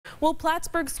Will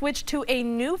Plattsburgh switch to a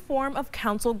new form of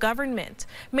council government?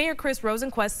 Mayor Chris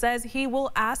Rosenquist says he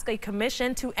will ask a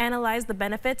commission to analyze the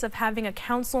benefits of having a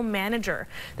council manager.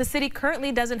 The city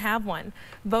currently doesn't have one.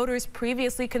 Voters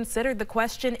previously considered the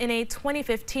question in a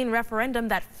 2015 referendum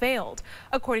that failed.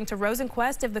 According to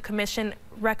Rosenquist, if the commission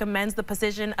recommends the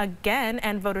position again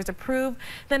and voters approve,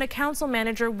 then a council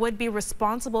manager would be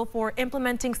responsible for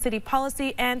implementing city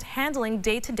policy and handling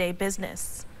day-to-day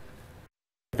business.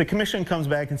 If the commission comes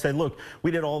back and said, look, we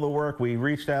did all the work, we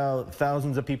reached out,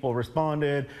 thousands of people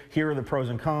responded, here are the pros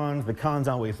and cons, the cons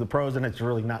outweighs the pros, and it's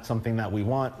really not something that we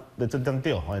want, it's a done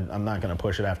deal. I'm not going to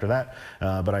push it after that,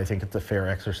 but I think it's a fair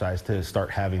exercise to start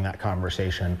having that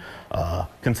conversation,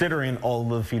 considering all of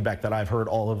the feedback that I've heard,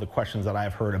 all of the questions that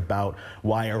I've heard about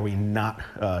why are we not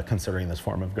considering this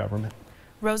form of government.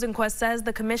 Rosenquist says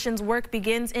the commission's work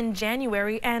begins in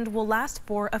January and will last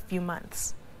for a few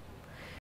months.